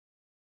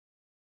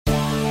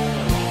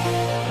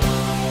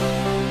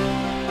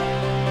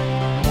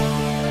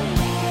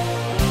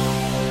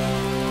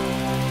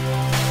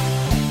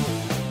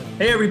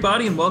Hey,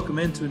 everybody, and welcome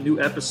into a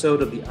new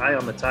episode of the Eye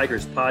on the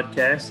Tigers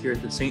podcast here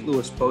at the St.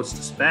 Louis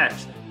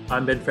Post-Dispatch.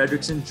 I'm Ben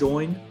Fredrickson,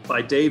 joined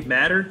by Dave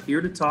Matter, here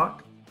to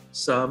talk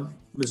some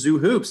Mizzou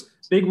hoops.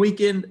 Big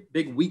weekend,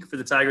 big week for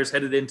the Tigers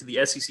headed into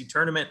the SEC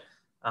tournament.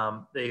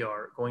 They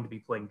are going to be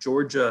playing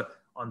Georgia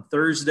on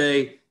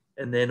Thursday,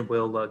 and then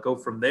we'll go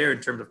from there in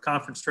terms of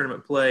conference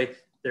tournament play.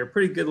 They're a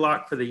pretty good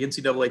lock for the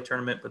NCAA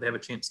tournament, but they have a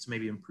chance to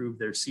maybe improve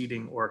their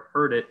seeding or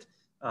hurt it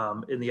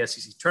in the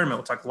SEC tournament.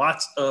 We'll talk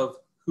lots of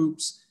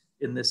hoops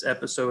in this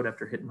episode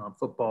after hitting on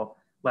football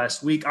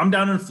last week. I'm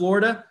down in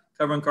Florida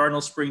covering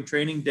Cardinals spring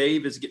training.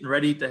 Dave is getting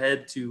ready to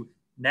head to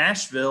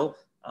Nashville,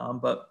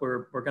 but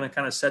we're going to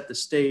kind of set the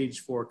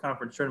stage for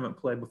conference tournament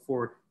play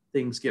before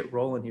things get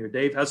rolling here.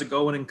 Dave, how's it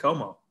going in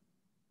Como?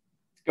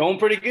 Going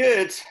pretty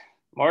good.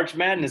 March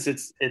Madness.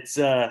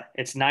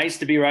 It's nice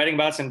to be writing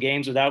about some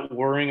games without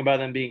worrying about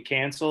them being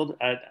canceled.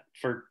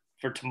 For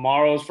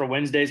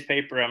Wednesday's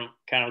paper, I'm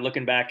kind of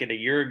looking back at a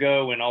year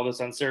ago when all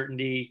this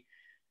uncertainty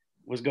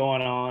was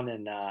going on,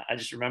 and I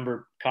just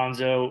remember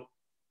Conzo,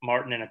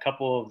 Martin, and a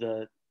couple of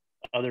the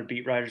other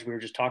beat writers. We were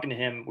just talking to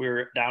him. We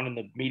were down in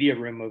the media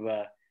room of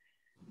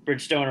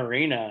Bridgestone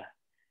Arena.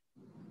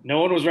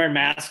 No one was wearing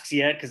masks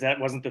yet because that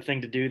wasn't the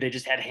thing to do. They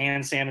just had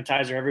hand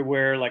sanitizer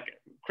everywhere. Like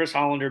Chris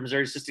Hollander,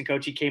 Missouri assistant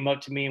coach, he came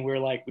up to me and we were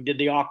like, we did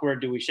the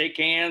awkward, do we shake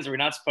hands? Are we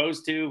not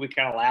supposed to? We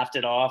kind of laughed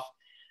it off.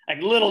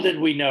 Like little did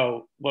we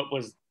know what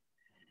was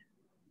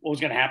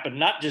going to happen,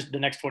 not just the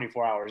next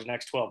 24 hours, the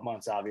next 12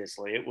 months,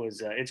 obviously. It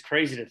was it's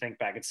crazy to think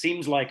back. It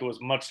seems like it was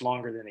much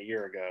longer than a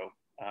year ago,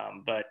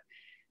 but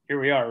here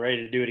we are, ready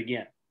to do it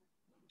again.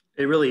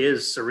 It really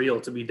is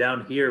surreal to be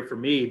down here for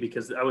me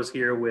because I was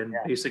here when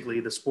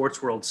basically the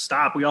sports world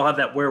stopped. We all have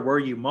that where were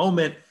you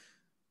moment.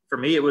 For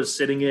me, it was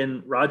sitting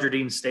in Roger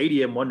Dean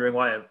Stadium wondering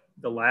why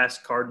the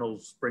last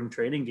Cardinals spring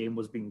training game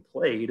was being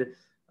played.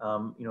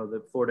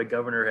 The Florida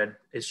governor had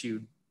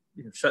issued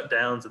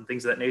shutdowns and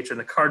things of that nature, and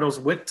the Cardinals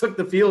took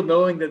the field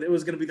knowing that it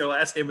was going to be their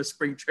last game of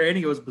spring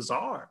training. It was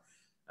bizarre.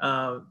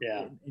 And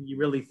you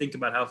really think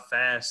about how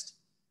fast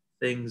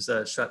things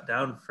shut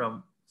down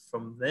from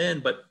then,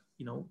 but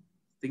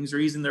things are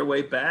easing their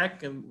way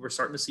back, and we're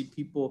starting to see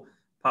people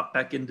pop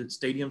back into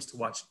stadiums to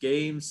watch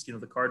games.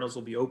 The Cardinals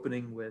will be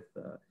opening with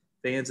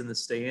fans in the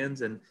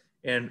stands, and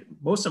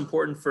most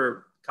important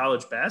for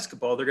college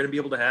basketball, they're going to be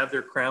able to have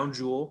their crown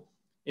jewel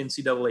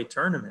NCAA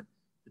tournament.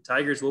 The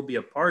Tigers will be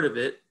a part of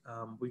it.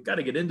 We've got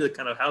to get into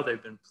kind of how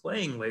they've been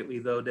playing lately,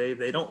 though, Dave.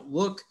 They don't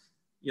look,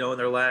 in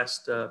their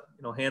last,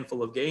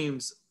 handful of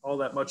games, all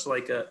that much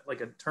like a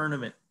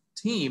tournament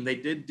team. They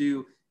did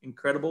do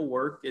incredible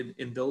work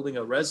in building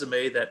a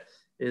resume that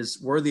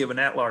is worthy of an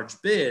at-large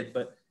bid,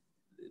 but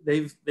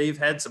they've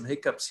had some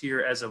hiccups here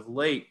as of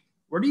late.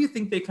 Where do you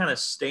think they kind of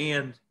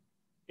stand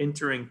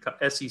entering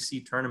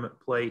SEC tournament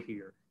play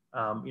here?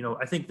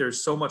 I think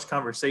there's so much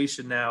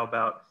conversation now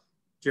about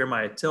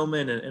Jeremiah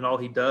Tillman and all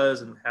he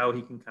does and how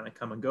he can kind of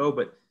come and go.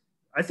 But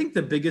I think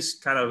the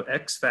biggest kind of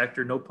X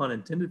factor, no pun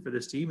intended, for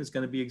this team is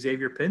going to be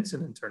Xavier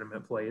Pinson in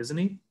tournament play, isn't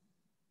he?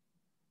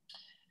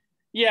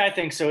 Yeah, I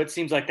think so. It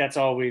seems like that's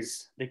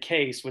always the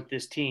case with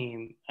this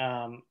team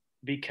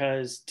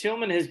because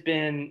Tillman has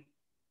been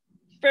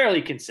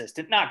fairly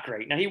consistent, not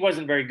great. Now, he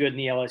wasn't very good in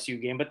the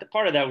LSU game, but the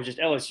part of that was just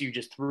LSU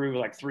just threw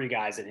like three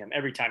guys at him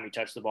every time he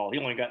touched the ball. He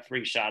only got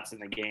 3 shots in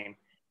the game,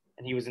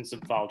 and he was in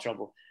some foul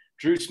trouble.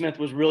 Drew Smith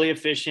was really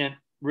efficient,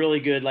 really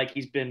good, like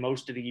he's been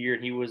most of the year,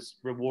 and he was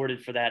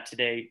rewarded for that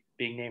today,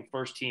 being named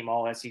first team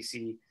all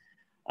SEC,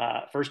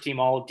 first team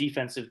all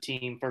defensive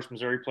team, first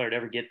Missouri player to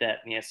ever get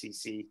that in the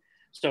SEC.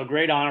 So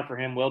great honor for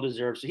him,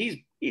 well-deserved. So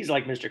he's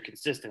like Mr.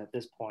 Consistent at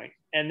this point.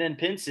 And then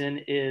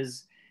Pinson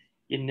is,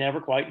 you never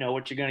quite know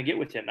what you're going to get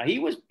with him. Now, he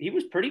was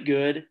pretty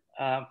good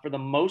for the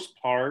most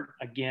part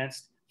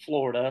against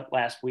Florida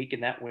last week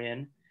in that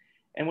win,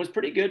 and was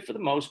pretty good for the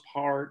most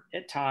part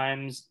at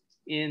times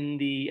in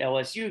the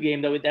LSU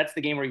game, though that's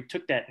the game where he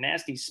took that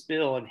nasty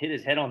spill and hit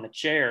his head on the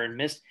chair and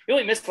missed. He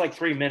only missed like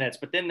 3 minutes,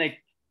 but then they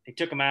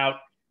took him out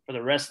for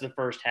the rest of the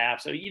first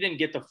half. So you didn't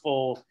get the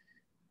full,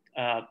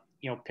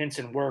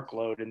 Pinson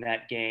workload in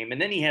that game.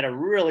 And then he had a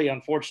really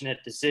unfortunate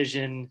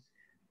decision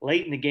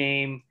late in the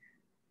game.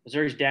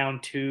 Missouri's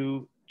down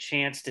 2,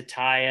 chance to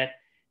tie it.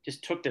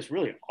 Just took this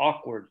really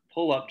awkward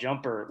pull-up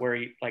jumper where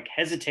he like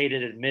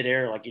hesitated in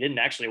midair, like he didn't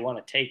actually want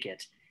to take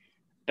it.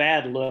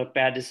 Bad look,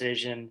 bad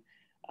decision.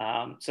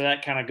 So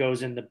that kind of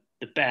goes in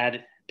the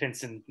bad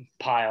Pinson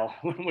pile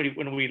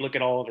when we look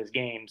at all of his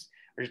games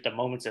or just the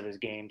moments of his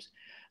games.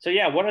 So,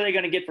 yeah, what are they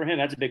going to get from him?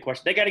 That's a big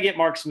question. They got to get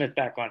Mark Smith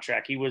back on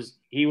track. He was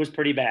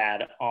pretty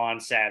bad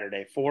on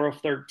Saturday, 4 of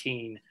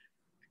 13.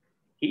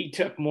 He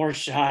took more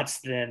shots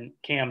than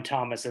Cam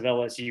Thomas of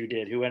LSU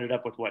did, who ended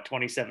up with,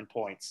 27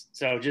 points.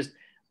 So just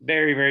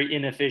very, very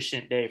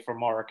inefficient day for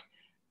Mark.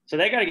 So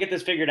they got to get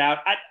this figured out.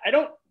 They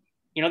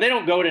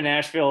don't go to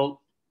Nashville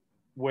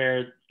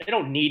where they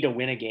don't need to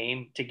win a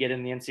game to get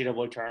in the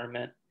NCAA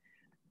tournament.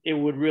 It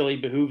would really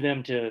behoove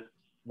them to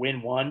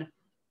win one,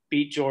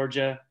 beat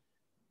Georgia,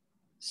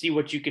 see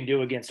what you can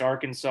do against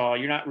Arkansas.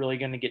 You're not really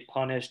going to get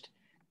punished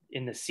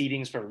in the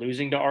seedings for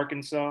losing to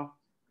Arkansas.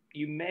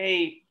 you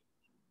may,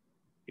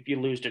 if you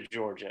lose to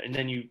Georgia, and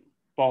then you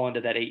fall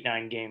into that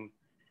 8-9 game,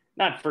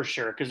 not for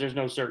sure, because there's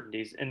no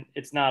certainties, and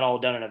it's not all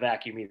done in a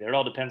vacuum either. It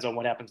all depends on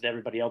what happens to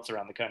everybody else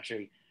around the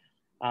country.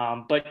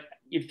 But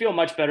you'd feel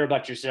much better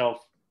about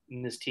yourself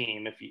in this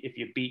team if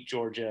you beat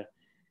Georgia,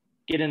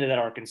 get into that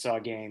Arkansas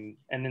game,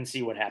 and then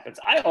see what happens.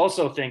 I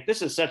also think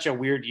this is such a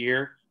weird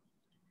year.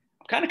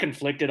 I'm kind of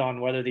conflicted on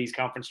whether these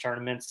conference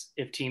tournaments,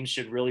 if teams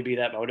should really be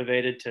that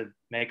motivated to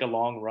make a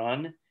long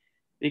run,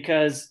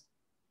 because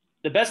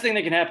the best thing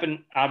that can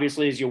happen,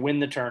 obviously, is you win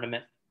the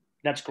tournament.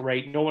 That's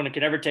great. No one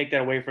can ever take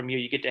that away from you.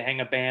 You get to hang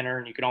a banner,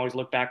 and you can always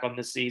look back on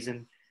this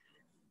season.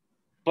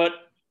 But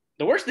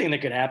the worst thing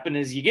that could happen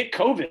is you get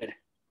COVID,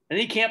 and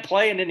you can't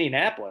play in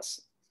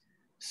Indianapolis.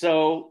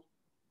 So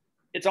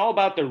it's all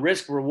about the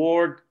risk,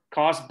 reward,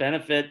 cost,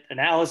 benefit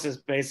analysis,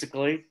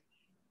 basically.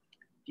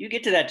 You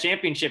get to that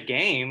championship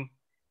game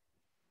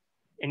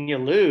and you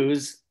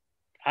lose,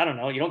 I don't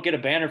know, you don't get a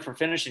banner for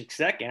finishing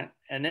second,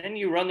 and then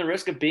you run the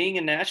risk of being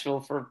in Nashville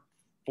for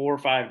 4 or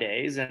 5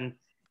 days, and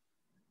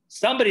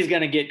somebody's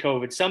going to get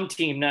COVID. Some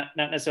team, not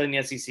necessarily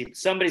in the SEC, but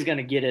somebody's going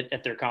to get it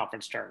at their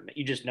conference tournament.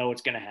 You just know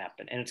it's going to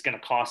happen, and it's going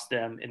to cost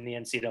them in the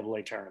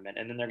NCAA tournament.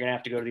 And then they're going to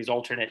have to go to these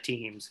alternate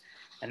teams,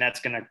 and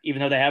that's going to,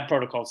 even though they have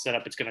protocols set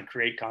up, it's going to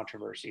create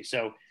controversy.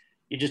 So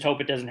you just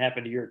hope it doesn't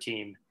happen to your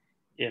team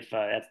if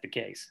that's the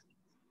case.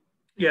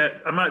 Yeah,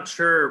 I'm not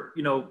sure.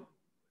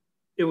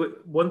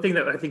 One thing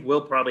that I think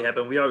will probably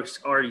happen, we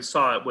already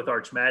saw it with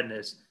Arch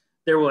Madness.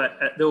 There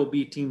will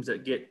be teams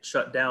that get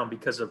shut down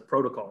because of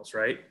protocols,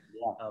 right?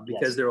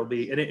 Because there will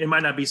be, and it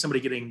might not be somebody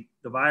getting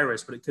the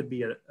virus, but it could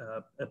be a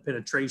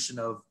penetration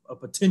of a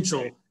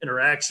potential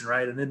interaction,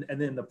 right? And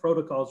then the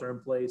protocols are in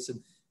place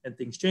and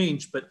things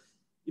change. But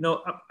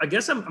I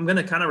guess I'm going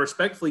to kind of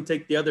respectfully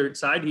take the other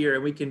side here,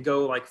 and we can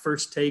go like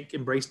first take,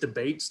 embrace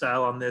debate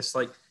style on this.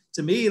 Like,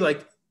 to me,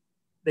 like,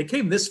 they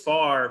came this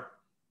far.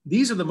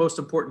 These are the most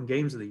important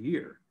games of the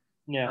year.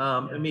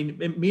 I mean,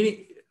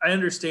 meaning, I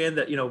understand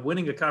that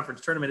winning a conference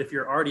tournament, if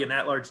you're already an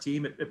at-large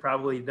team, it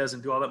probably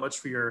doesn't do all that much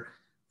for your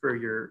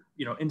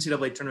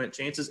NCAA tournament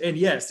chances. And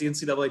yes, the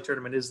NCAA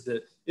tournament is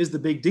the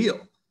big deal,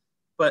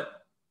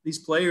 but these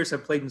players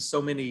have played in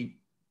so many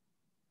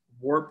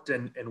warped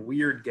and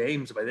weird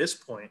games by this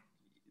point.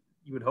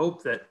 You would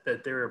hope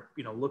that they're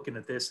looking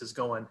at this as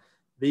going,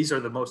 these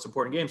are the most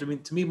important games. I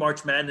mean, to me,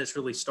 March Madness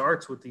really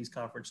starts with these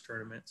conference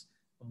tournaments,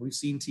 and we've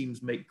seen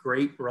teams make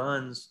great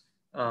runs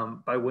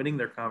by winning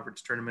their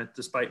conference tournament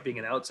despite being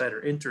an outsider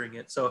entering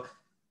it. So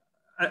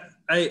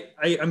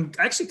I'm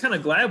actually kind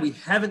of glad we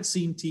haven't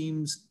seen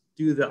teams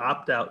do the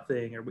opt-out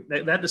thing, or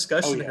that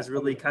discussion has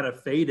really kind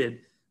of faded.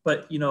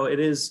 But it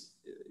is,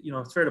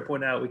 it's fair to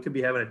point out we could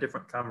be having a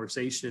different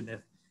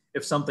conversation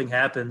if something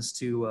happens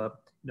to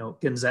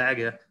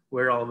Gonzaga,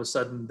 where all of a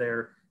sudden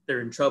they're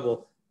in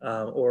trouble,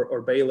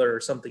 or Baylor or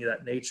something of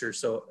that nature.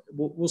 So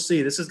we'll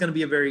see. This is going to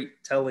be a very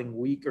telling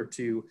week or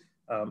two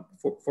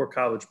for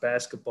college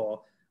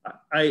basketball.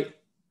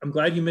 I'm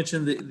glad you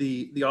mentioned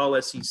the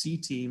all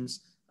SEC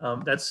teams.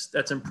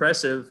 That's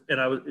impressive.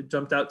 And it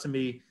jumped out to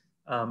me.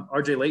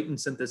 RJ Layton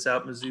sent this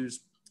out,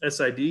 Mizzou's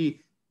SID.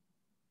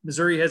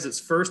 Missouri has its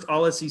first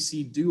all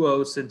SEC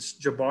duo since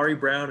Jabari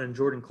Brown and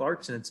Jordan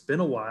Clarkson. It's been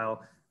a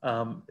while.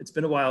 It's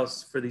been a while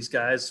for these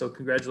guys. So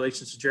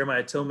congratulations to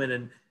Jeremiah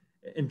Tillman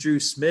and Drew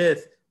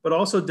Smith. But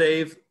also,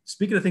 Dave,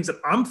 speaking of things that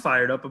I'm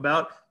fired up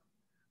about,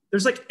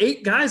 there's like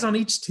 8 guys on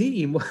each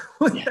team.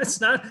 That's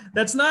not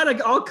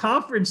an all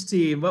conference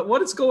team. But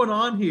what is going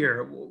on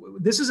here?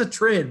 This is a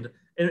trend,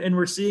 and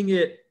we're seeing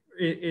it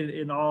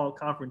in all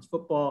conference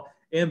football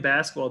and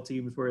basketball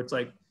teams, where it's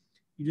like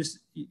you just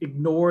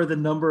ignore the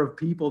number of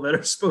people that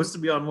are supposed to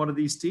be on one of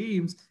these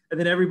teams, and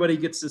then everybody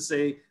gets to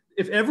say,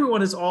 if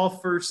everyone is all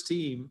first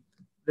team,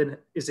 then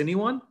is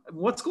anyone?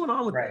 What's going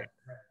on with that?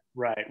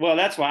 Right. Well,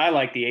 that's why I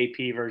like the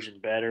AP version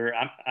better.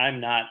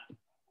 I'm not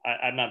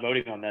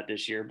voting on that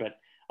this year, but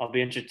I'll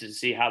be interested to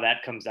see how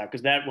that comes out,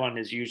 because that one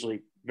is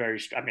usually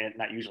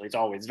not usually, it's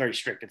always very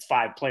strict. It's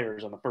 5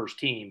 players on the first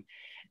team.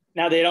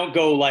 Now, they don't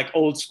go like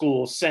old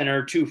school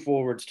center, 2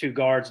 forwards, 2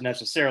 guards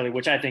necessarily,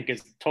 which I think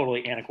is a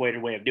totally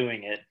antiquated way of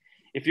doing it.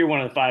 If you're one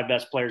of the 5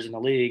 best players in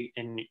the league,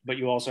 but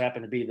you also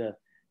happen to be the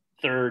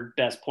 3rd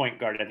best point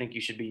guard, I think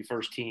you should be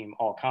first team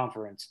all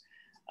conference.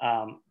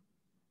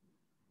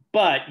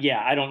 But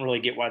yeah, I don't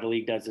really get why the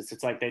league does this.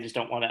 It's like they just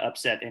don't want to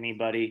upset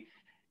anybody.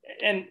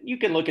 And you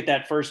can look at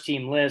that first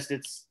team list.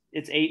 It's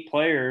 8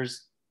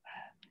 players.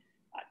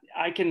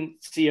 I can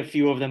see a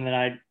few of them that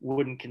I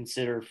wouldn't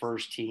consider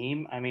first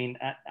team. I mean,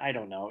 I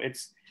don't know.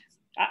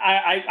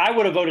 I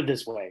would have voted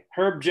this way: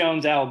 Herb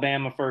Jones,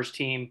 Alabama first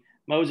team;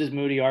 Moses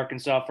Moody,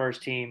 Arkansas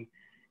first team;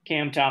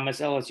 Cam Thomas,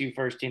 LSU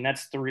first team.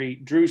 That's 3.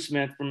 Drew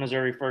Smith from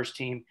Missouri first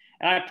team.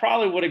 And I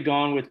probably would have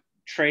gone with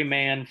Trey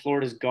Mann,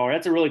 Florida's guard.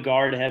 That's a really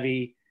guard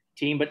heavy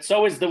team, but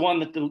so is the one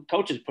that the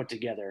coaches put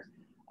together.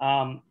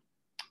 And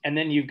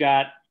then you've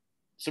got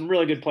some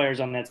really good players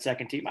on that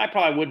second team. I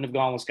probably wouldn't have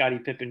gone with Scottie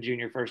Pippen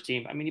Jr. first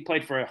team. I mean, he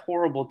played for a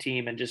horrible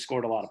team and just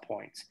scored a lot of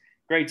points.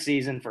 Great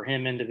season for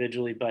him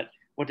individually, but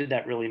what did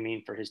that really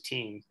mean for his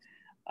team?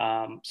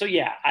 So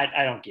yeah,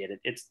 I don't get it.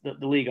 It's the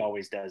league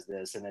always does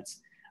this, and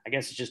I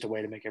guess it's just a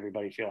way to make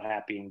everybody feel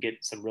happy and get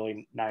some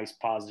really nice,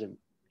 positive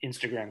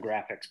Instagram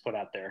graphics put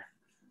out there.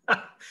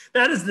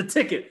 That is the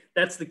ticket.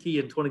 That's the key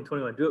in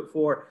 2021. Do it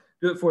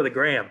for the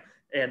gram.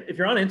 And if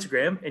you're on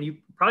Instagram, and you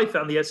probably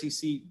found the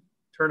SEC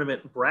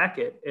tournament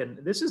bracket, and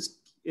this is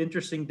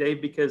interesting,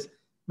 Dave, because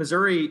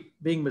Missouri,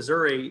 being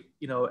Missouri,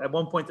 at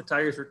one point the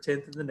Tigers were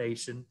 10th in the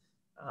nation.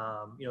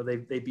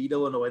 They beat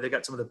Illinois. They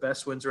got some of the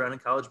best wins around in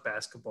college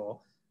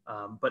basketball.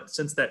 But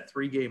since that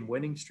 3-game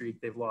winning streak,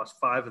 they've lost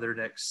 5 of their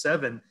next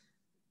 7.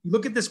 You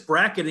look at this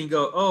bracket and you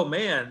go, oh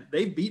man,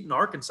 they've beaten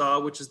Arkansas,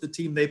 which is the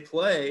team they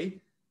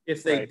play.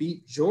 If they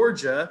beat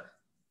Georgia,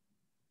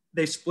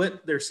 they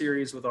split their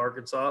series with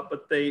Arkansas,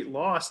 but they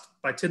lost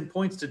by 10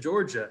 points to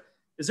Georgia.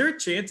 Is there a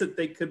chance that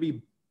they could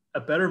be a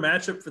better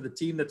matchup for the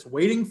team that's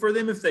waiting for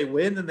them if they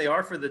win than they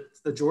are for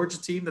the Georgia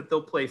team that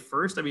they'll play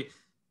first? I mean,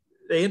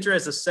 they enter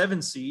as a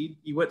 7 seed.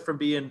 You went from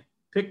being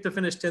picked to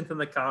finish 10th in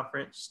the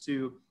conference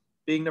to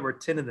being number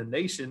 10 in the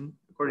nation,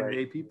 according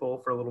to AP poll,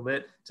 for a little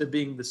bit, to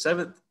being the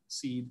 7th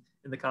seed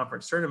in the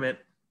conference tournament.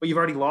 But you've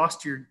already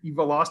lost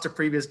a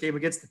previous game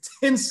against the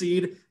 10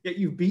 seed, yet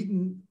you've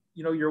beaten,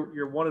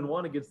 you're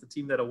 1-1 against the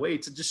team that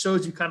awaits. It just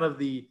shows you kind of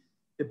the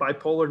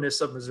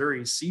bipolarness of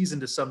Missouri's season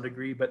to some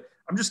degree. But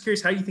I'm just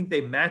curious, how do you think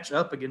they match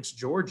up against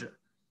Georgia?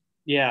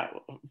 Yeah.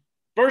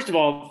 First of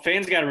all,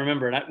 fans got to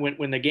remember, and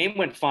when the game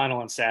went final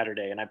on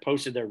Saturday and I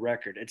posted their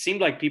record, it seemed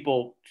like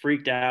people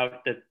freaked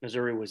out that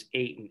Missouri was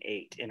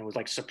 8-8, and it was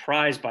like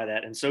surprised by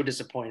that and so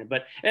disappointed.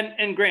 But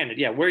and granted,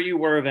 yeah, where you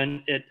were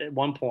at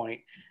one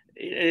point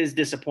is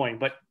disappointing.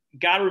 But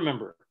got to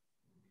remember,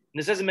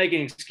 this isn't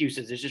making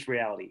excuses; it's just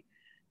reality.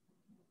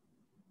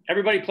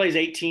 Everybody plays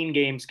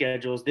 18-game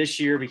schedules this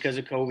year because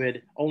of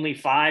COVID. Only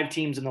 5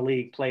 teams in the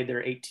league played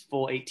their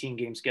full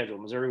 18-game schedule.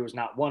 Missouri was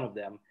not one of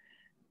them.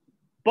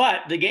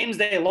 But the games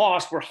they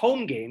lost were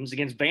home games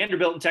against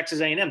Vanderbilt and Texas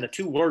A&M, the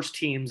 2 worst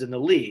teams in the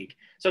league.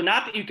 So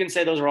not that you can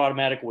say those are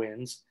automatic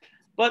wins,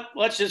 but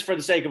let's just, for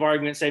the sake of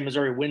argument, say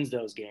Missouri wins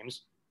those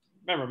games.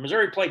 Remember,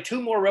 Missouri played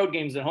 2 more road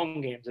games than home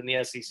games in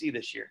the SEC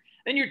this year.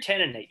 Then you're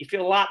 10-8. You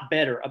feel a lot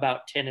better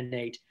about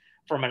 10-8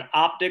 from an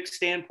optics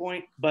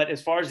standpoint. But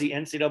as far as the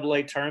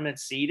NCAA tournament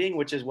seeding,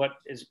 which is what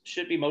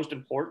should be most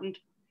important,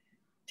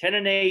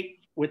 10-8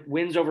 with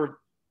wins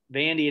over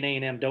Vandy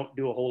and A&M don't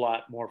do a whole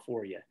lot more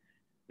for you.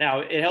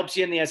 Now, it helps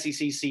you in the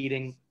SEC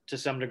seeding to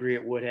some degree.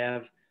 It would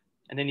have.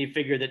 And then you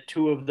figure that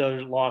 2 of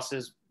those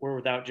losses were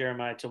without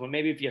Jeremiah Tillman.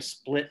 Maybe if you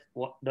split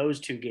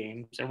those 2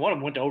 games, and one of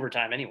them went to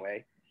overtime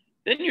anyway,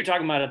 then you're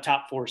talking about a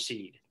top 4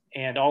 seed,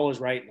 and all is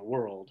right in the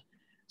world.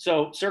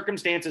 So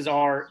circumstances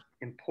are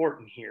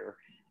important here.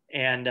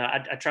 And I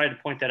tried to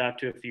point that out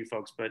to a few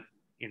folks, but,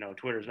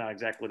 Twitter is not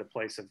exactly the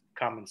place of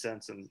common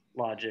sense and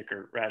logic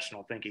or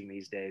rational thinking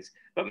these days.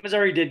 But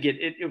Missouri did get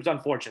it. It was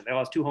unfortunate. They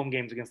lost 2 home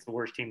games against the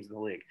worst teams in the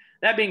league.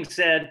 That being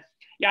said,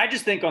 yeah, I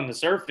just think on the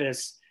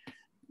surface,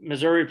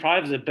 Missouri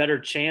probably has a better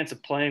chance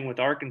of playing with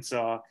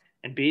Arkansas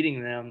and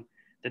beating them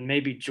than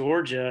maybe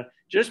Georgia,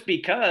 just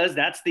because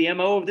that's the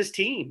MO of this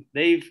team.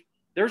 They're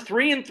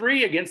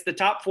 3-3 against the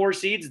top 4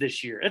 seeds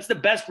this year. That's the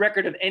best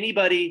record of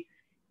anybody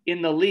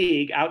in the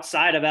league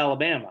outside of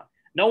Alabama.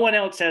 No one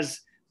else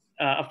has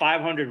a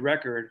 500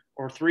 record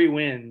or 3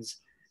 wins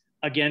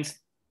against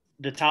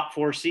the top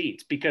 4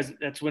 seeds, because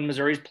that's when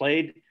Missouri's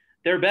played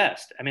their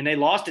best. I mean, they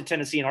lost to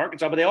Tennessee and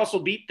Arkansas, but they also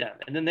beat them.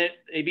 And then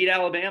they beat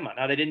Alabama.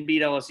 Now, they didn't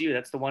beat LSU.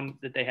 That's the one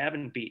that they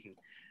haven't beaten.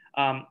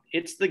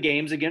 It's the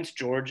games against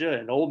Georgia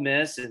and Ole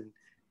Miss and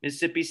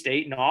Mississippi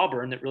State and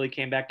Auburn that really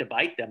came back to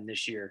bite them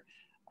this year.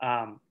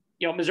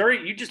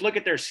 Missouri, you just look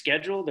at their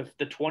schedule,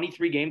 the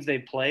 23 games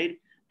they've played,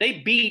 they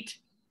beat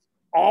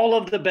all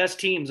of the best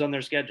teams on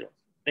their schedule.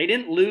 They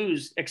didn't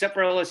lose except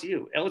for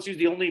LSU. LSU is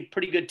the only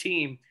pretty good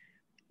team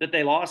that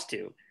they lost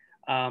to,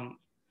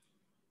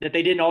 that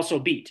they didn't also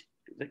beat,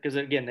 because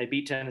again, they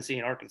beat Tennessee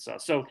and Arkansas.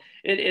 So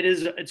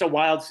it's a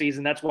wild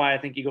season. That's why I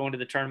think you go into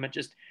the tournament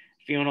just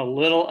feeling a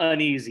little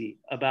uneasy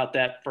about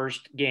that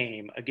first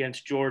game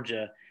against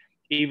Georgia,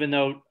 even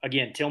though,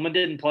 again, Tillman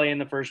didn't play in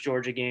the first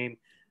Georgia game.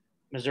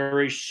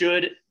 Missouri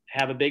should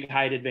have a big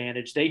height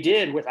advantage. They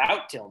did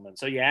without Tillman.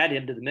 So you add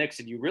him to the mix,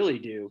 and you really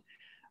do.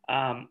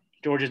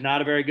 Georgia's not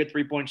a very good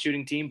 3-point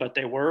shooting team, but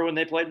they were when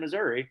they played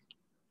Missouri.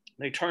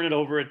 They turn it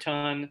over a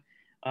ton.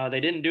 They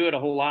didn't do it a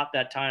whole lot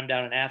that time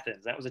down in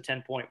Athens. That was a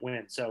 10-point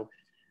win. So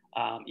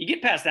you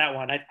get past that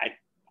one.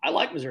 I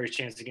like Missouri's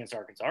chances against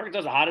Arkansas. Arkansas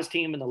is the hottest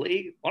team in the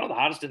league, one of the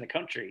hottest in the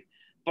country.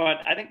 But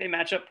I think they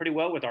match up pretty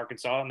well with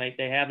Arkansas, and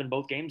they have in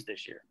both games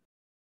this year.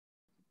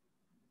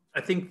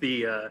 I think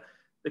the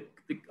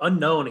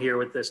unknown here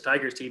with this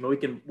Tigers team,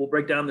 we'll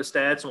break down the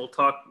stats and we'll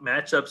talk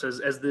matchups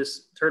as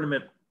this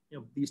tournament,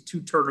 these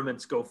 2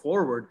 tournaments go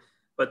forward.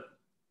 But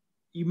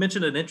you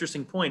mentioned an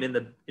interesting point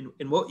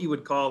in what you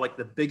would call like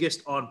the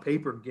biggest on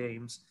paper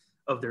games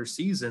of their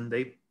season.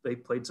 They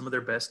played some of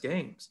their best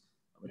games.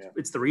 Yeah.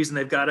 It's the reason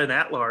they've got an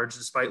at-large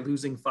despite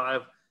losing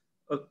 5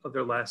 of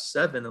their last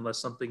 7, unless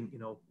something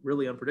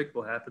really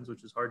unpredictable happens,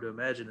 which is hard to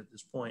imagine at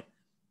this point.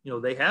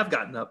 they have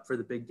gotten up for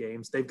the big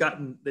games. They've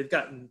gotten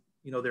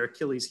their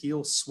Achilles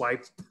heel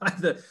swiped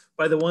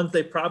by the ones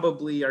they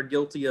probably are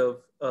guilty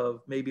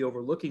of maybe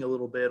overlooking a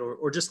little bit,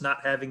 or just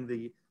not having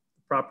the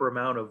proper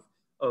amount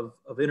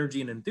of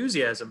energy and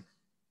enthusiasm.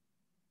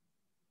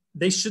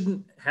 They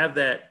shouldn't have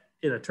that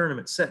in a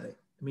tournament setting.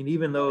 I mean,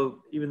 even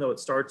though it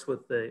starts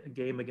with a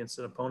game against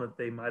an opponent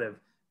they might have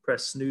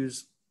pressed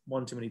snooze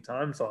one too many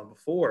times on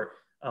before,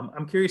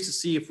 I'm curious to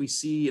see if we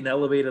see an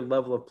elevated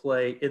level of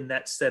play in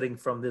that setting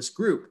from this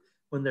group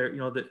when they're,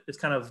 it's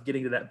kind of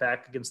getting to that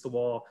back against the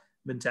wall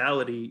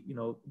mentality.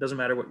 It doesn't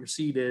matter what your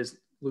seed is,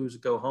 lose,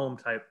 go home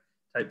type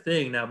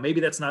thing. Now, maybe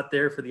that's not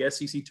there for the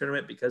SEC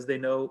tournament because they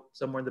know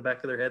somewhere in the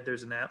back of their head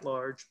there's an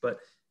at-large, but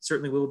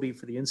certainly will be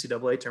for the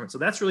NCAA tournament. So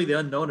that's really the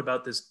unknown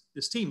about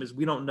this team, is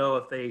we don't know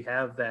if they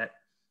have that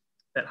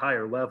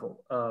higher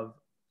level of,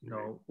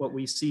 what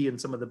we see in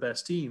some of the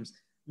best teams.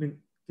 I mean,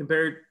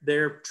 compare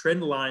their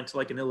trend line to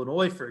like an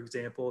Illinois, for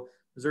example.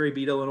 Missouri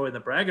beat Illinois in the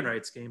bragging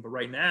rights game, but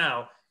right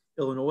now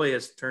Illinois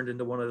has turned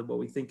into one of what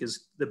we think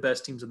is the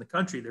best teams in the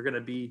country. They're going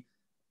to be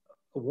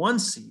a 1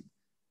 seed.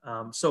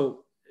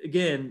 So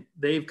again,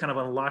 they've kind of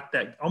unlocked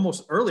that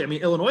almost early. I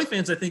mean, Illinois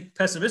fans, I think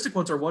pessimistic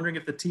ones, are wondering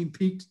if the team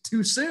peaked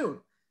too soon.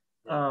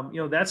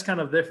 That's kind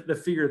of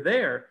the fear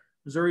there.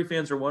 Missouri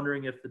fans are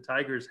wondering if the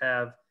Tigers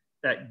have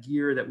that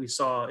gear that we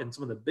saw in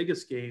some of the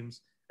biggest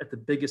games at the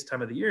biggest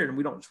time of the year. And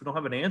we don't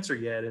have an answer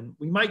yet. And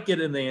we might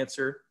get an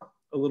answer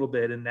a little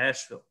bit in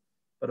Nashville.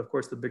 But of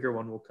course, the bigger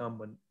one will come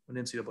when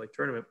NCAA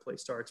tournament play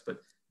starts.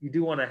 But you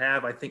do want to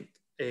have, I think,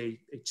 a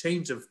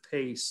change of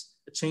pace,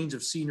 a change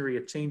of scenery,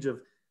 a change of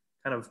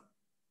kind of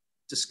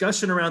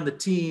discussion around the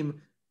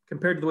team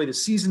compared to the way the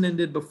season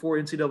ended before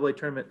NCAA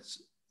tournament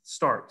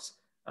starts.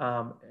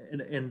 And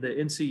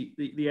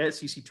the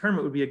SEC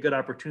tournament would be a good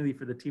opportunity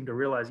for the team to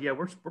realize, yeah,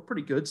 we're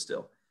pretty good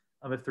still,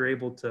 if they're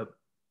able to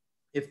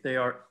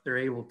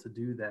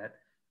do that.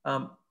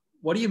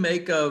 What do you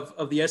make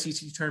of the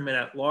SEC tournament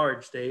at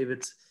large, Dave?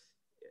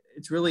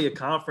 It's really a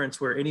conference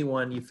where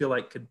anyone you feel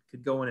like could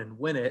go in and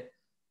win it.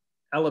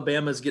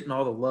 Alabama's getting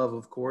all the love,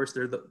 of course.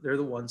 They're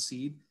the 1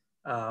 seed,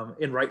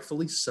 and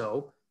rightfully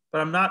so.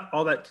 But I'm not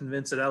all that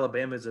convinced that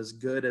Alabama is as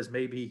good as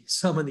maybe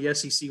some in the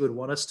SEC would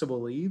want us to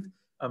believe.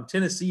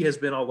 Tennessee has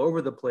been all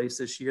over the place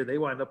this year. They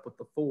wind up with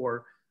the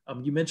 4.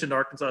 You mentioned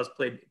Arkansas has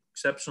played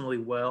exceptionally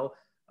well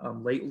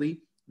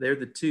lately. They're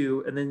the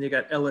 2. And then you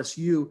got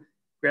LSU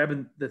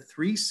grabbing the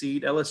 3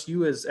 seed.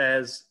 LSU is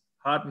as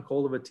hot and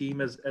cold of a team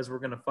as we're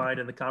going to find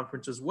in the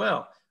conference as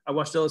well. I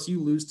watched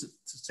LSU lose to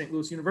St.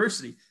 Louis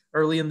University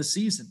early in the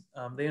season.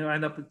 They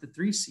end up at the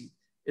 3 seed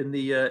in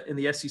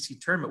the SEC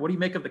tournament. What do you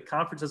make of the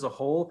conference as a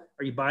whole?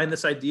 Are you buying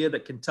this idea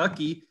that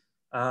Kentucky,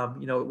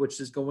 which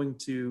is going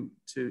to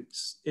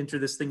enter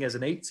this thing as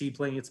an 8 seed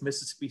playing against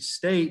Mississippi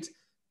State,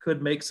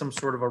 could make some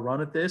sort of a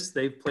run at this?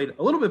 They've played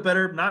a little bit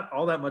better, not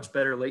all that much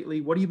better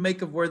lately. What do you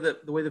make of where the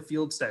way the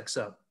field stacks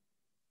up?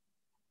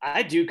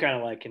 I do kind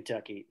of like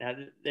Kentucky. Now,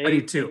 I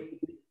do too.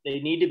 They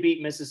need to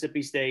beat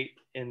Mississippi State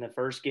in the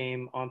first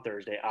game on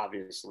Thursday,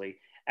 obviously.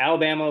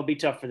 Alabama will be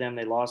tough for them.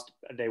 They lost.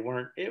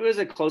 It was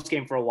a close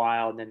game for a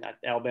while, and then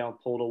Alabama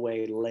pulled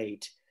away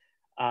late.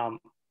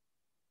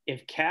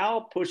 If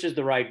Cal pushes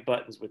the right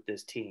buttons with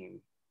this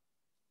team,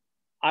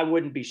 I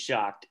wouldn't be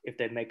shocked if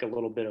they make a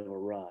little bit of a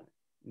run.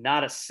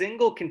 Not a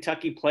single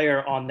Kentucky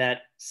player on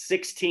that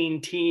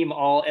 16-team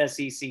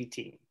all-SEC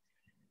team.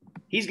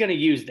 He's going to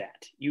use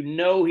that.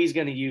 He's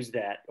going to use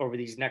that over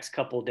these next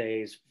couple of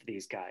days for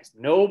these guys.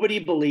 Nobody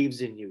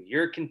believes in you.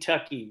 You're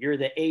Kentucky. You're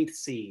the 8th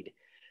seed.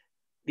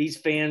 These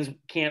fans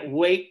can't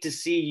wait to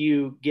see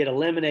you get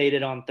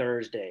eliminated on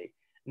Thursday.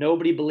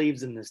 Nobody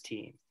believes in this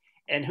team.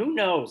 And who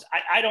knows?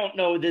 I don't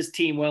know this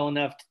team well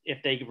enough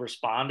if they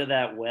respond to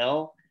that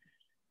well,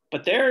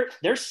 but they're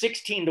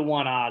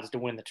 16-1 odds to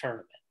win the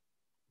tournament.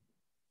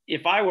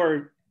 If I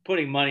were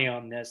putting money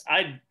on this,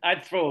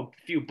 I'd throw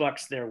a few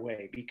bucks their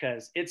way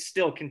because it's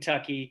still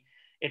Kentucky.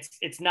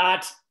 It's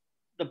not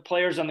the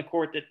players on the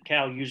court that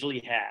Cal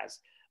usually has,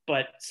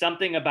 but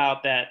something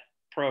about that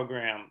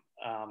program.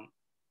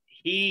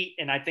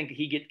 I think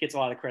he gets a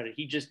lot of credit.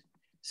 He just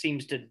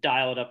seems to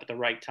dial it up at the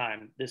right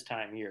time this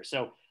time of year.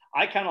 So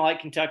I kind of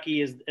like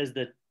Kentucky as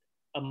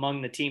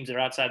among the teams that are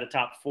outside the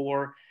top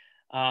 4.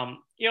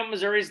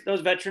 Missouri's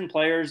those veteran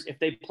players, if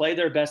they play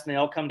their best and they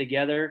all come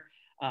together,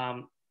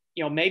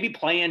 maybe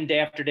playing day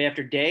after day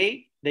after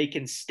day, they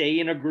can stay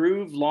in a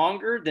groove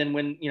longer than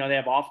when, they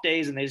have off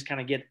days and they just kind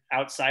of get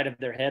outside of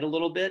their head a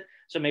little bit.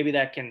 So maybe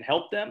that can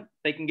help them.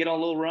 They can get on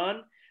a little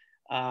run.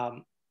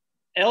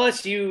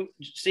 LSU,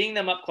 seeing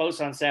them up close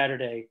on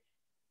Saturday,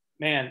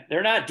 man,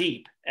 they're not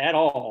deep at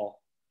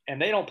all.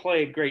 And they don't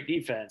play great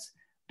defense,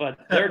 but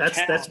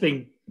that's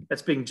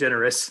being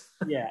generous.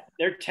 Yeah.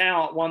 Their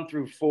talent 1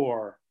 through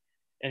 4,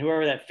 and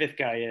whoever that 5th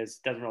guy is,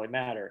 doesn't really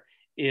matter,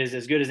 is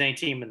as good as any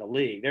team in the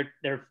league.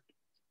 They're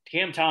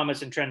Cam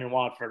Thomas and Trendon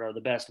Watford are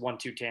the best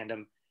 1-2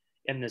 tandem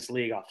in this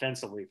league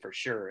offensively for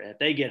sure. And if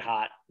they get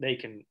hot, they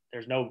can.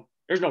 There's no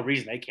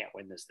reason they can't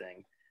win this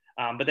thing.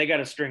 But they got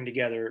to string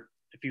together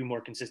a few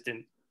more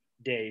consistent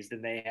days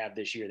than they have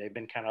this year. They've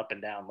been kind of up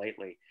and down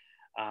lately.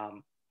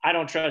 I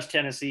don't trust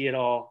Tennessee at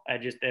all.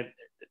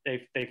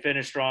 They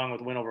finished strong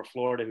with a win over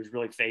Florida, who's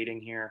really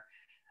fading here.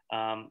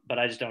 But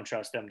I just don't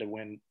trust them to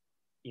win,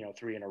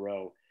 3 in a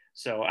row.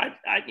 So I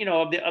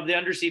of the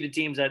underseeded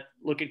teams that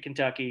look at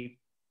Kentucky,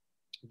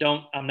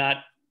 I'm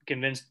not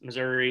convinced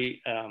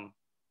Missouri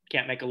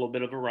can't make a little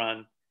bit of a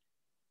run.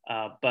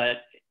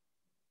 But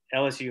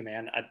LSU,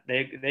 man,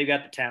 they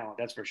got the talent,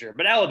 that's for sure.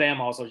 But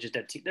Alabama also just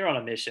they're on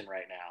a mission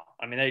right now.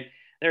 I mean,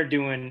 they're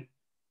doing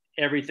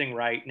everything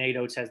right. Nate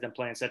Oates has them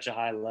playing such a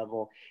high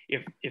level.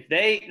 If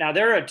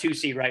they're a 2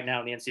 seed right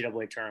now in the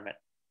NCAA tournament.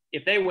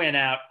 If they win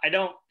out, I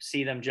don't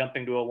see them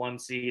jumping to a 1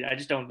 seed. I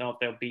just don't know if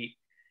they'll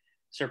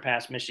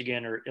surpass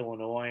Michigan or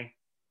Illinois.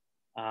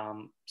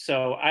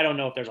 So I don't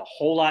know if there's a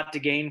whole lot to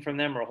gain from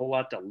them or a whole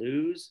lot to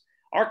lose.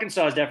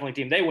 Arkansas is definitely a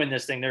team. They win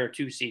this thing, they're a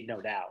 2 seed,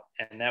 no doubt.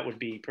 And that would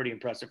be pretty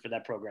impressive for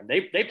that program.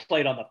 They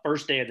played on the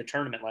first day of the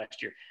tournament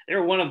last year. They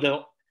were one of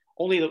the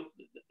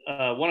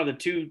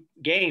 2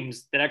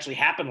 games that actually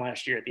happened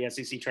last year at the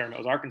SEC tournament.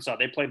 It was Arkansas.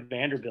 They played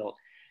Vanderbilt.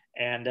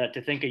 And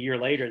to think a year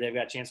later they've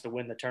got a chance to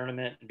win the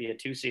tournament and be a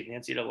 2 seed in the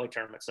NCAA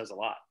tournament says a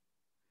lot.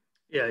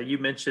 Yeah, you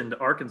mentioned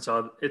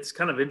Arkansas. It's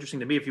kind of interesting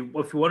to me if you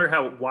wonder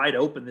how wide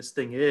open this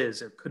thing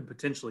is, it could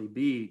potentially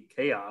be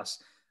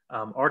chaos.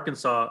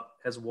 Arkansas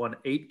has won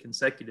 8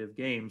 consecutive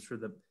games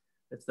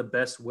it's the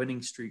best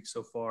winning streak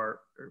so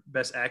far, or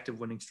best active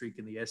winning streak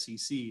in the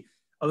SEC.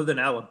 Other than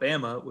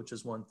Alabama, which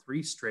has won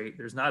 3 straight,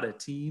 there's not a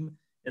team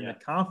in the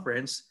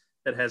conference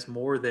that has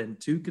more than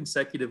 2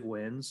 consecutive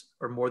wins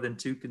or more than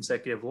 2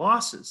 consecutive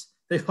losses.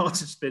 They've all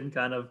just been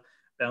kind of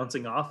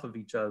bouncing off of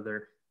each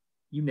other.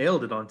 You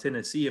nailed it on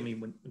Tennessee. I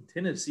mean, when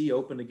Tennessee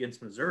opened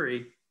against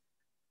Missouri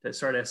to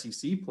start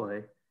SEC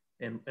play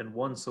and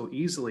won so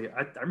easily,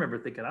 I remember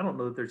thinking, I don't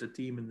know that there's a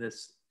team in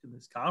this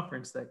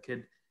conference that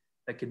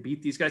could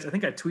beat these guys. I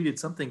think I tweeted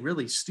something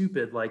really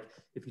stupid, like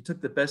if you took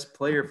the best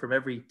player from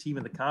every team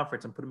in the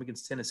conference and put them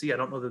against Tennessee, I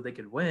don't know that they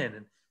could win.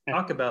 And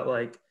talk about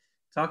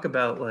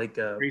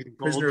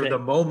prisoner of the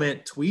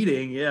moment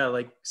tweeting. Yeah.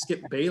 Like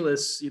Skip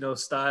Bayless,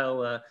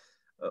 style,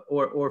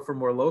 or for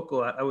more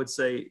local, I would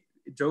say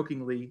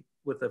jokingly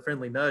with a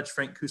friendly nudge,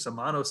 Frank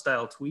Cusimano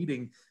style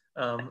tweeting.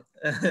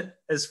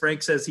 As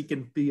Frank says, he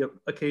can be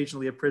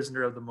occasionally a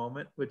prisoner of the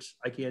moment, which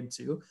I can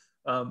too.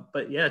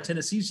 But yeah,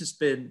 Tennessee's just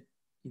been,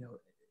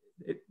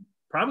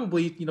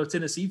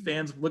 Tennessee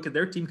fans look at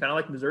their team kind of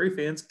like Missouri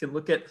fans can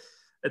look at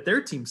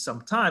their team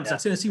sometimes. Yeah. Now,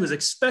 Tennessee was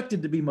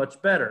expected to be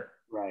much better.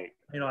 Right.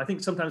 I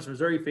think sometimes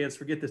Missouri fans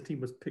forget this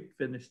team was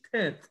finished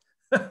 10th.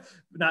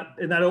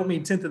 And I don't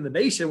mean 10th in the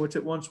nation, which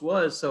it once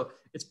was. So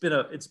it's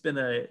been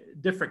a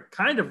different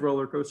kind of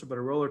roller coaster, but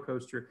a roller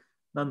coaster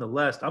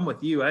nonetheless. I'm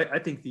with you. I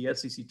think the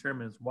SEC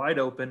tournament is wide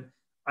open.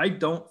 I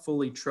don't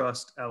fully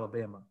trust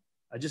Alabama.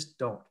 I just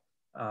don't.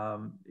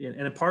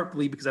 And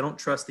partly because I don't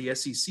trust the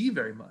SEC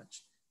very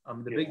much.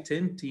 The Big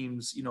Ten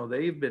teams,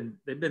 they've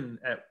been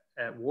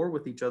at war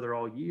with each other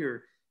all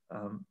year.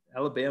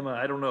 Alabama,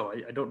 I don't know.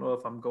 I don't know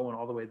if I'm going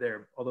all the way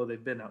there, although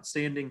they've been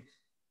outstanding.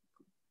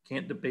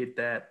 Can't debate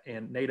that.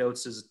 And Nate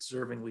Oates is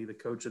deservingly the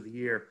coach of the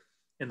year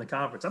in the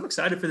conference. I'm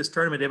excited for this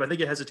tournament, Dave. I think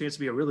it has a chance to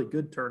be a really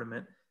good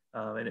tournament.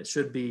 And there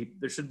should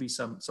be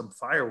some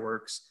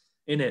fireworks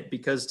in it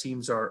because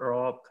teams are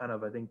all kind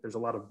of, I think there's a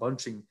lot of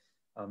bunching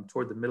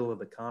toward the middle of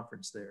the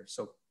conference there.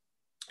 So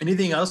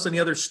anything else, any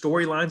other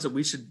storylines that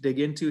we should dig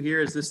into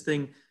here as this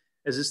thing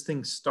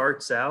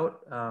starts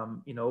out?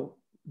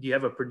 Do you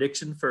have a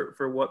prediction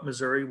for what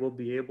Missouri will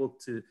be able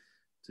to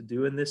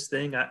do in this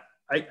thing?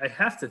 I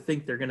have to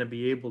think they're going to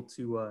be able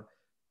to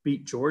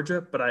beat Georgia,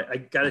 but I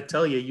got to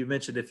tell you, you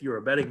mentioned if you were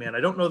a betting man,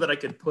 I don't know that I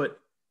could put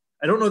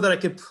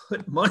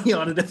money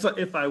on it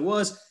if I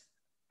was.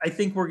 I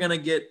think we're going to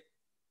get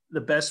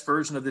the best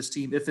version of this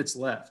team if it's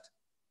left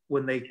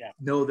when they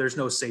know there's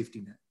no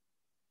safety net.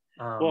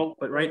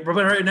 But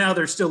right now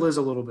there still is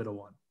a little bit of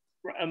one.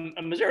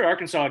 A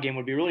Missouri-Arkansas game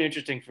would be really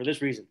interesting for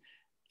this reason.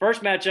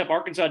 First matchup,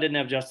 Arkansas didn't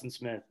have Justin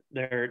Smith.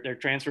 They're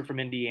transferred from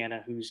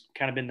Indiana, who's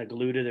kind of been the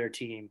glue to their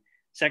team.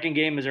 Second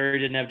game, Missouri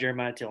didn't have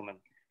Jeremiah Tillman,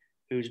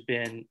 who's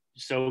been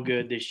so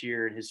good this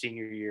year in his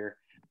senior year.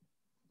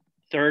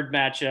 Third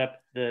matchup,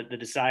 the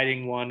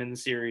deciding one in the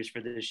series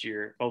for this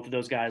year, both of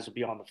those guys will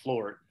be on the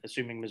floor,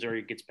 assuming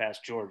Missouri gets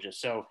past Georgia.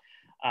 So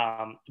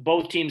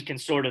both teams can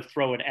sort of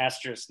throw an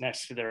asterisk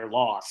next to their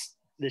loss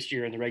this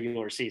year in the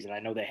regular season. I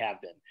know they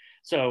have been.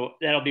 So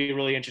that'll be a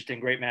really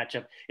interesting, great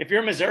matchup. If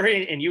you're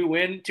Missouri and you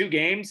win 2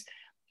 games,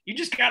 you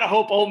just got to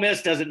hope Ole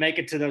Miss doesn't make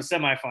it to those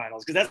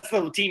semifinals because that's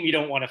the team you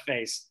don't want to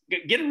face.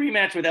 Get a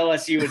rematch with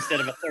LSU instead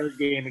of a third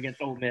game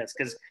against Ole Miss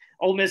because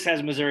Ole Miss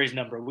has Missouri's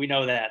number. We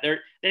know that.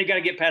 They've got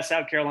to get past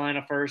South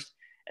Carolina first,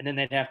 and then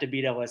they'd have to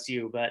beat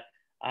LSU. But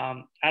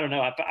I don't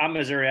know. If I'm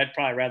Missouri, I'd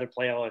probably rather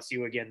play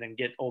LSU again than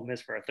get Ole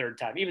Miss for a third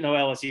time, even though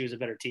LSU is a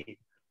better team.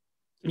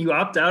 You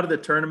opt out of the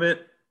tournament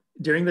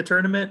during the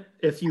tournament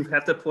if you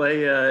have to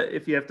play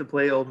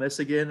Ole Miss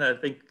again. I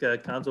think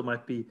Conzo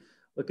might be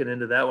looking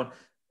into that one.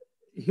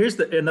 Here's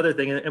another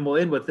thing, and we'll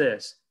end with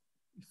this.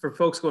 For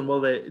folks going,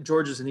 well,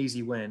 Georgia's an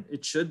easy win.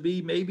 It should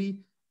be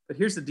maybe, But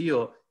here's the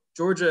deal.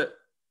 Georgia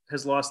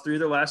has lost 3 of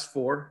their last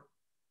 4.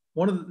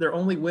 Their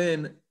only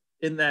win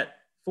in that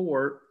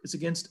 4 is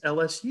against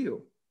LSU.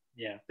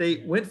 Yeah.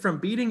 They went from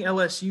beating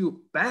LSU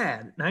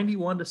bad,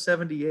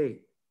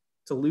 91-78,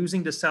 to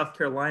losing to South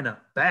Carolina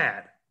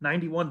bad,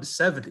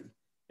 91-70.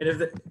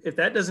 And if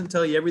that doesn't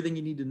tell you everything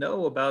you need to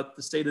know about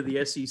the state of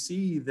the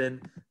SEC,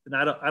 then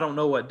I don't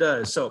know what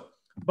does. So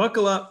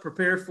buckle up,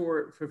 prepare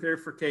for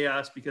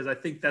chaos, because I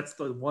think that's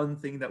the one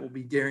thing that will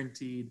be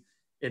guaranteed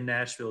in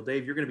Nashville.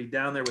 Dave, you're going to be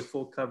down there with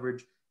full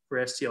coverage for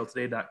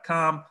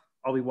STLtoday.com.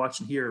 I'll be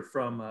watching here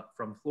from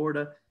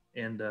Florida,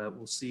 and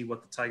we'll see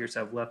what the Tigers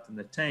have left in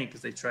the tank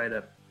as they try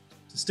to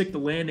stick the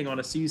landing on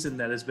a season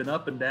that has been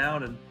up and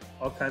down and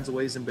all kinds of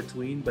ways in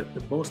between. But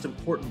the most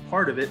important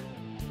part of it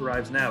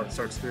arrives now. It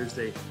starts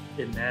Thursday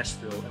in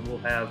Nashville, and we'll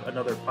have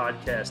another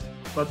podcast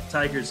about the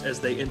Tigers as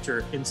they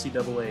enter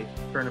NCAA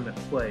tournament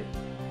play.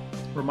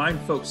 Remind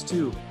folks,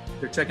 too,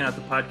 they're checking out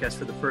the podcast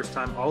for the first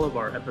time. All of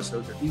our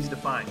episodes are easy to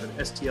find. Go to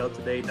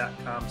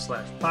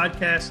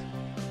stltoday.com/podcast,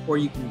 or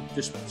you can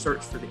just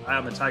search for the Eye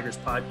on the Tigers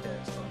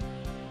podcast on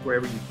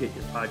wherever you get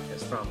your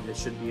podcast from. You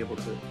should be able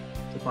to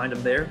find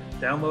them there.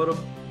 Download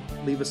them,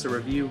 leave us a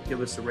review,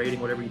 give us a rating,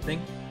 whatever you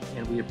think,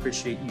 and we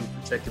appreciate you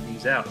for checking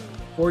these out.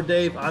 For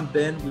Dave, I'm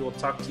Ben. We will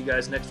talk to you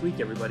guys next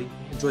week, everybody.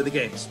 Enjoy the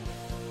games.